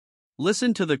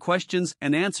Listen to the questions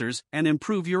and answers and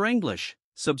improve your English.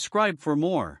 Subscribe for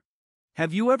more.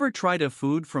 Have you ever tried a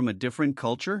food from a different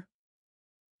culture?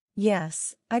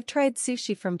 Yes, I've tried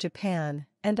sushi from Japan,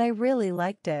 and I really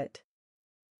liked it.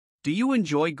 Do you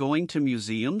enjoy going to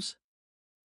museums?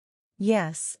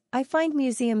 Yes, I find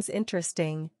museums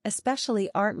interesting,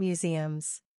 especially art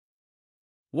museums.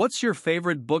 What's your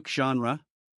favorite book genre?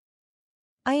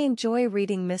 I enjoy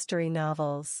reading mystery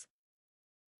novels.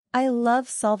 I love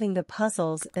solving the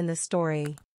puzzles in the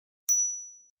story.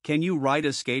 Can you ride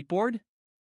a skateboard?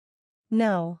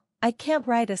 No, I can't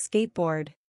ride a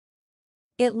skateboard.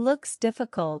 It looks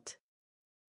difficult.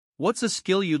 What's a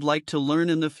skill you'd like to learn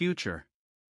in the future?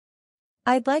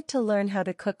 I'd like to learn how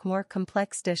to cook more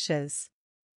complex dishes.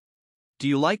 Do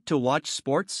you like to watch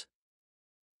sports?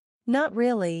 Not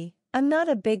really, I'm not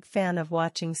a big fan of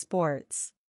watching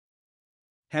sports.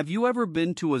 Have you ever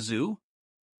been to a zoo?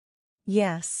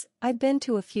 Yes, I've been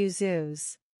to a few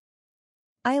zoos.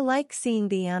 I like seeing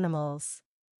the animals.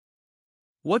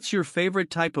 What's your favorite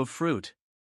type of fruit?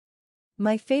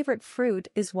 My favorite fruit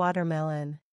is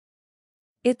watermelon.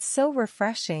 It's so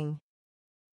refreshing.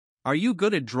 Are you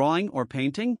good at drawing or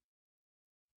painting?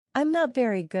 I'm not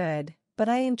very good, but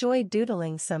I enjoy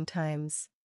doodling sometimes.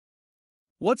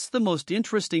 What's the most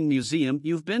interesting museum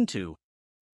you've been to?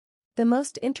 The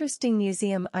most interesting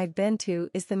museum I've been to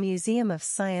is the Museum of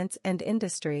Science and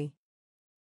Industry.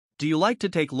 Do you like to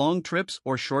take long trips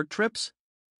or short trips?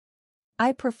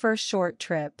 I prefer short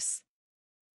trips.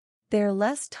 They're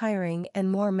less tiring and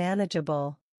more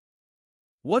manageable.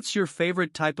 What's your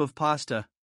favorite type of pasta?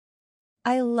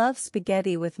 I love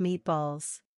spaghetti with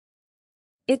meatballs.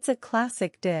 It's a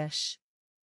classic dish.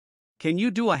 Can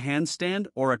you do a handstand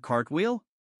or a cartwheel?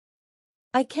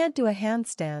 I can't do a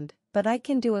handstand, but I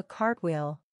can do a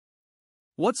cartwheel.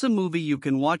 What's a movie you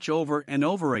can watch over and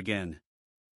over again?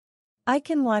 I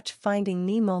can watch Finding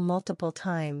Nemo multiple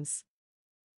times.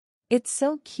 It's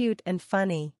so cute and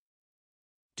funny.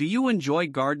 Do you enjoy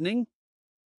gardening?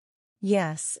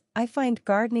 Yes, I find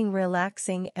gardening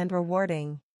relaxing and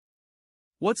rewarding.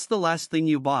 What's the last thing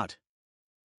you bought?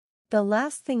 The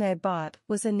last thing I bought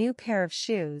was a new pair of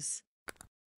shoes.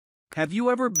 Have you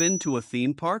ever been to a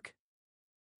theme park?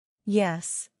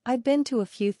 Yes, I've been to a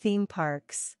few theme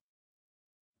parks.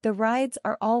 The rides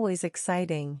are always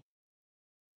exciting.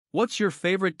 What's your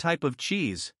favorite type of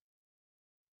cheese?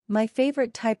 My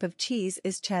favorite type of cheese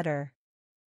is cheddar.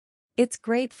 It's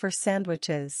great for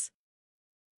sandwiches.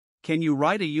 Can you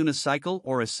ride a unicycle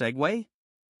or a Segway?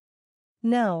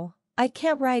 No, I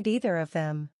can't ride either of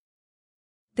them.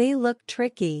 They look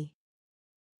tricky.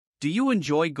 Do you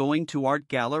enjoy going to art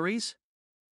galleries?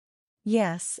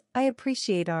 Yes, I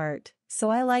appreciate art,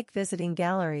 so I like visiting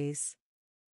galleries.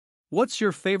 What's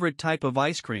your favorite type of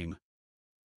ice cream?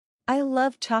 I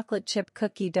love chocolate chip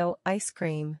cookie dough ice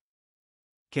cream.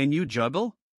 Can you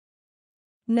juggle?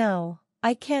 No,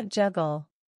 I can't juggle.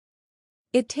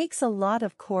 It takes a lot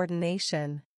of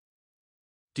coordination.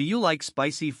 Do you like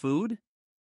spicy food?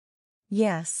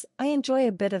 Yes, I enjoy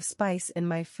a bit of spice in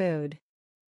my food.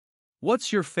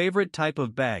 What's your favorite type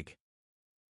of bag?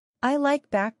 I like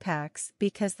backpacks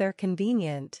because they're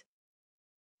convenient.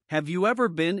 Have you ever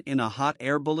been in a hot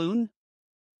air balloon?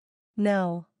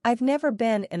 No, I've never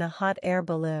been in a hot air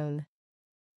balloon.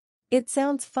 It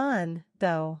sounds fun,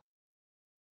 though.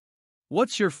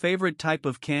 What's your favorite type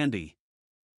of candy?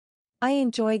 I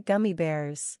enjoy gummy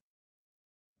bears.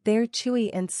 They're chewy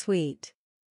and sweet.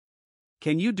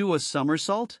 Can you do a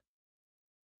somersault?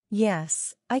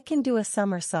 Yes, I can do a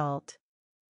somersault.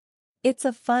 It's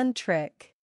a fun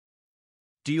trick.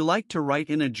 Do you like to write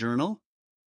in a journal?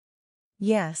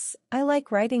 Yes, I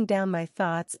like writing down my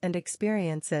thoughts and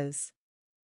experiences.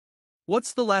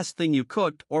 What's the last thing you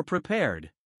cooked or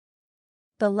prepared?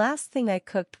 The last thing I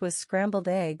cooked was scrambled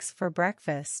eggs for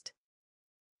breakfast.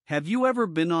 Have you ever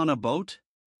been on a boat?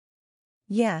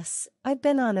 Yes, I've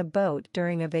been on a boat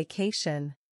during a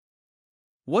vacation.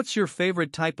 What's your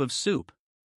favorite type of soup?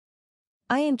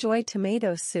 I enjoy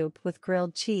tomato soup with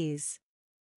grilled cheese.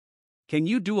 Can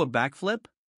you do a backflip?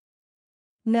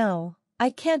 No, I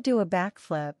can't do a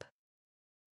backflip.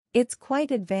 It's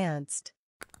quite advanced.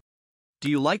 Do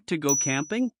you like to go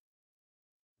camping?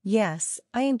 Yes,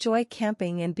 I enjoy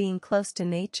camping and being close to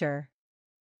nature.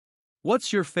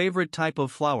 What's your favorite type of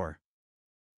flower?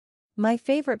 My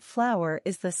favorite flower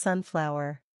is the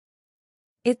sunflower.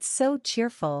 It's so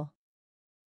cheerful.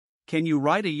 Can you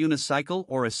ride a unicycle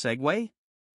or a Segway?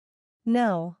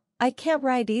 No, I can't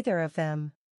ride either of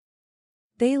them.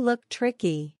 They look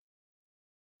tricky.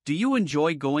 Do you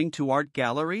enjoy going to art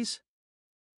galleries?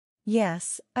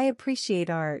 Yes, I appreciate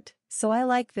art, so I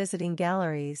like visiting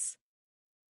galleries.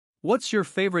 What's your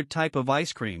favorite type of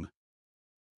ice cream?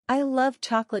 I love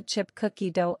chocolate chip cookie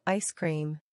dough ice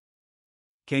cream.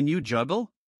 Can you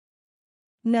juggle?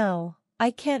 No,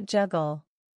 I can't juggle.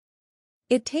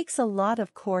 It takes a lot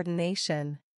of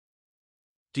coordination.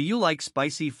 Do you like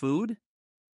spicy food?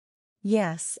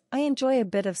 Yes, I enjoy a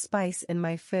bit of spice in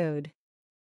my food.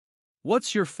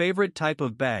 What's your favorite type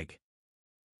of bag?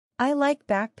 I like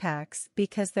backpacks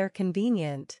because they're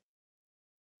convenient.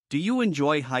 Do you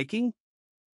enjoy hiking?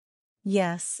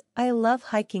 Yes, I love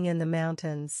hiking in the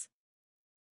mountains.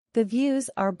 The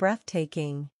views are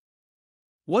breathtaking.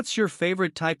 What's your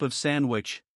favorite type of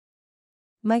sandwich?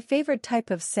 My favorite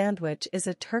type of sandwich is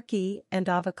a turkey and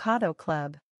avocado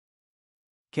club.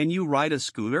 Can you ride a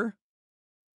scooter?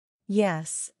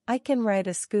 Yes, I can ride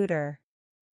a scooter.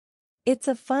 It's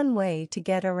a fun way to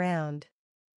get around.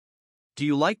 Do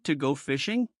you like to go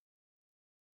fishing?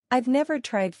 I've never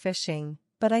tried fishing,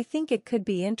 but I think it could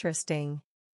be interesting.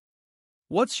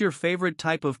 What's your favorite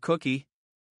type of cookie?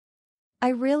 I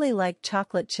really like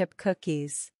chocolate chip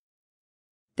cookies.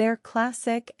 They're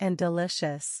classic and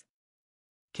delicious.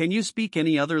 Can you speak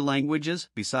any other languages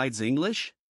besides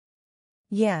English?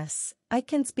 Yes, I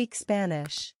can speak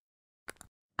Spanish.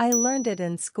 I learned it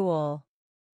in school.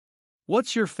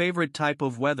 What's your favorite type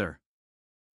of weather?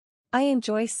 I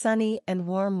enjoy sunny and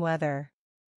warm weather.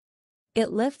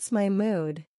 It lifts my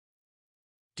mood.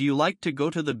 Do you like to go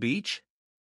to the beach?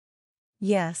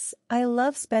 Yes, I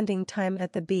love spending time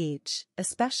at the beach,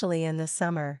 especially in the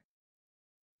summer.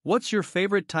 What's your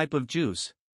favorite type of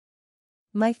juice?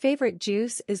 My favorite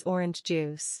juice is orange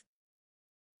juice.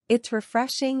 It's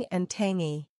refreshing and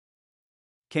tangy.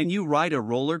 Can you ride a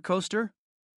roller coaster?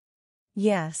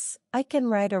 Yes, I can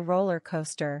ride a roller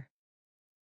coaster.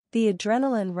 The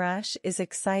adrenaline rush is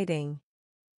exciting.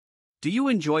 Do you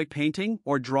enjoy painting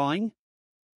or drawing?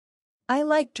 I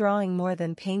like drawing more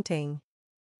than painting.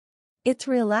 It's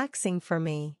relaxing for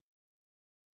me.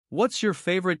 What's your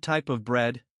favorite type of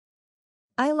bread?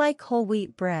 I like whole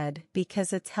wheat bread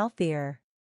because it's healthier.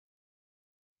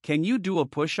 Can you do a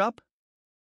push-up?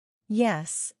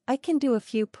 Yes, I can do a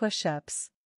few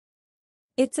push-ups.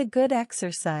 It's a good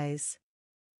exercise.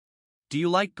 Do you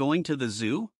like going to the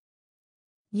zoo?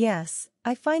 Yes,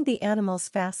 I find the animals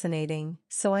fascinating,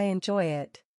 so I enjoy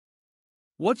it.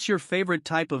 What's your favorite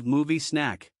type of movie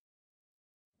snack?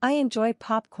 I enjoy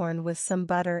popcorn with some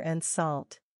butter and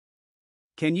salt.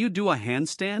 Can you do a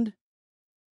handstand?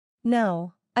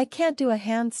 No, I can't do a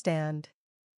handstand.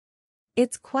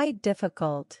 It's quite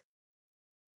difficult.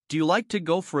 Do you like to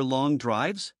go for long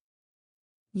drives?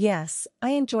 Yes,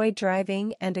 I enjoy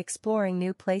driving and exploring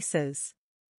new places.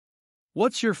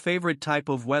 What's your favorite type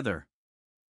of weather?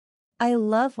 I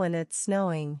love when it's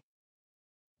snowing.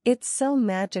 It's so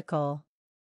magical.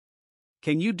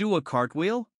 Can you do a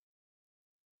cartwheel?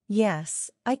 Yes,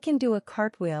 I can do a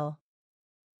cartwheel.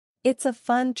 It's a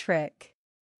fun trick.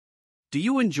 Do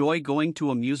you enjoy going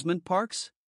to amusement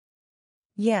parks?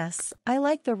 Yes, I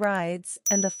like the rides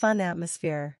and the fun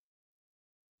atmosphere.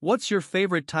 What's your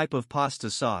favorite type of pasta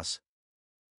sauce?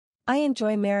 I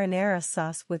enjoy marinara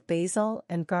sauce with basil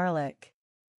and garlic.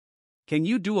 Can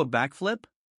you do a backflip?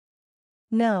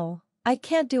 No, I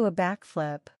can't do a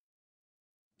backflip.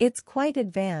 It's quite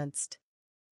advanced.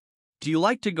 Do you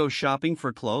like to go shopping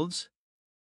for clothes?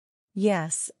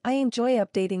 Yes, I enjoy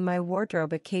updating my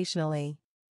wardrobe occasionally.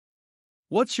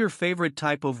 What's your favorite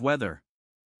type of weather?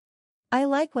 I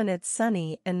like when it's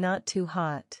sunny and not too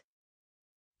hot.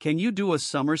 Can you do a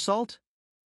somersault?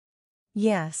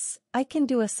 Yes, I can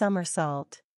do a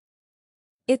somersault.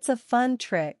 It's a fun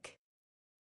trick.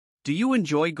 Do you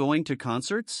enjoy going to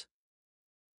concerts?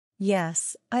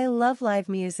 Yes, I love live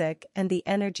music and the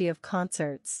energy of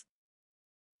concerts.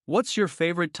 What's your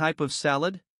favorite type of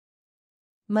salad?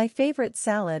 My favorite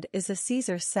salad is a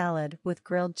Caesar salad with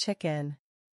grilled chicken.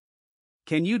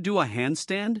 Can you do a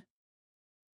handstand?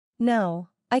 No,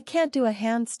 I can't do a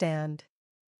handstand.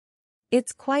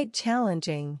 It's quite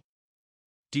challenging.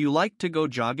 Do you like to go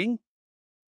jogging?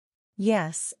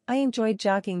 Yes, I enjoy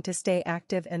jogging to stay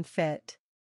active and fit.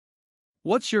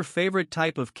 What's your favorite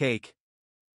type of cake?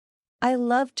 I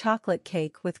love chocolate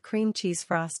cake with cream cheese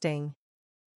frosting.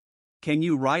 Can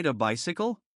you ride a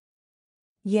bicycle?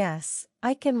 Yes,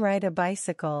 I can ride a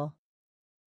bicycle.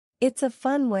 It's a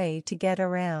fun way to get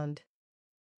around.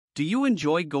 Do you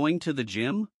enjoy going to the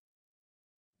gym?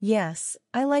 Yes,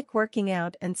 I like working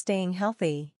out and staying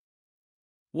healthy.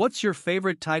 What's your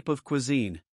favorite type of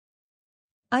cuisine?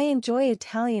 I enjoy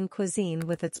Italian cuisine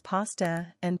with its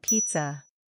pasta and pizza.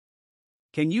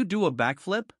 Can you do a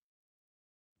backflip?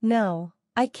 No,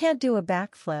 I can't do a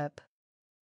backflip.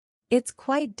 It's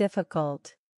quite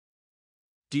difficult.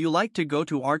 Do you like to go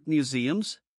to art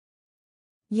museums?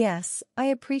 Yes, I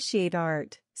appreciate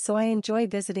art, so I enjoy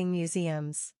visiting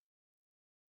museums.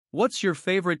 What's your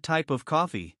favorite type of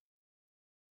coffee?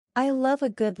 I love a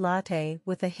good latte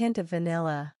with a hint of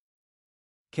vanilla.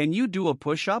 Can you do a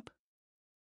push-up?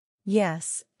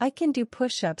 Yes, I can do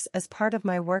push-ups as part of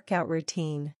my workout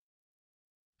routine.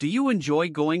 Do you enjoy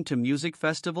going to music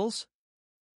festivals?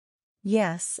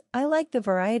 Yes, I like the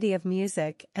variety of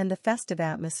music and the festive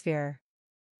atmosphere.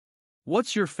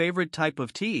 What's your favorite type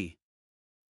of tea?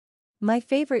 My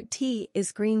favorite tea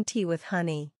is green tea with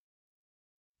honey.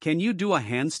 Can you do a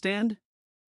handstand?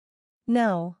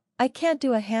 No, I can't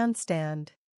do a handstand.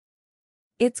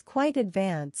 It's quite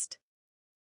advanced.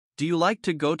 Do you like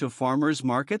to go to farmers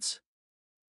markets?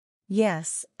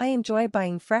 Yes, I enjoy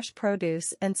buying fresh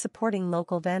produce and supporting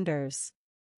local vendors.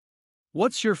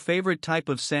 What's your favorite type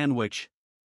of sandwich?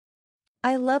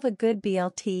 I love a good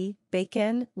BLT,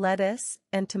 bacon, lettuce,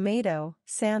 and tomato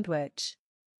sandwich.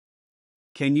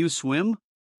 Can you swim?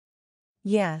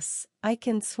 Yes, I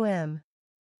can swim.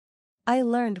 I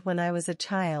learned when I was a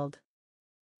child.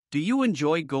 Do you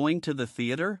enjoy going to the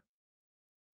theater?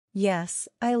 Yes,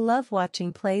 I love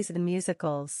watching plays and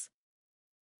musicals.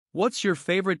 What's your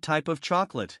favorite type of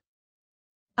chocolate?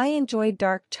 I enjoy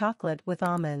dark chocolate with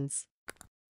almonds.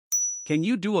 Can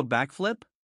you do a backflip?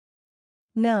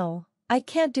 No, I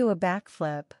can't do a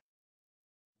backflip.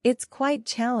 It's quite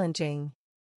challenging.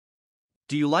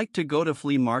 Do you like to go to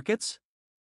flea markets?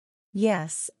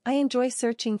 Yes, I enjoy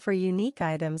searching for unique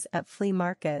items at flea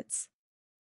markets.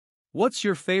 What's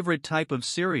your favorite type of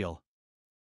cereal?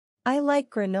 I like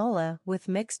granola with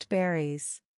mixed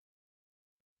berries.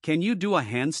 Can you do a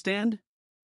handstand?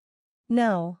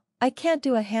 No, I can't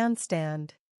do a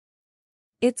handstand.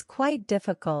 It's quite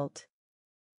difficult.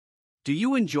 Do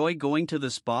you enjoy going to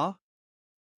the spa?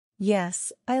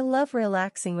 Yes, I love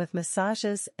relaxing with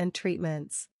massages and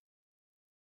treatments.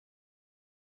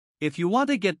 If you want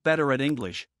to get better at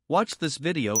English, watch this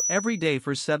video every day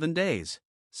for 7 days.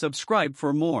 Subscribe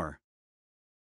for more.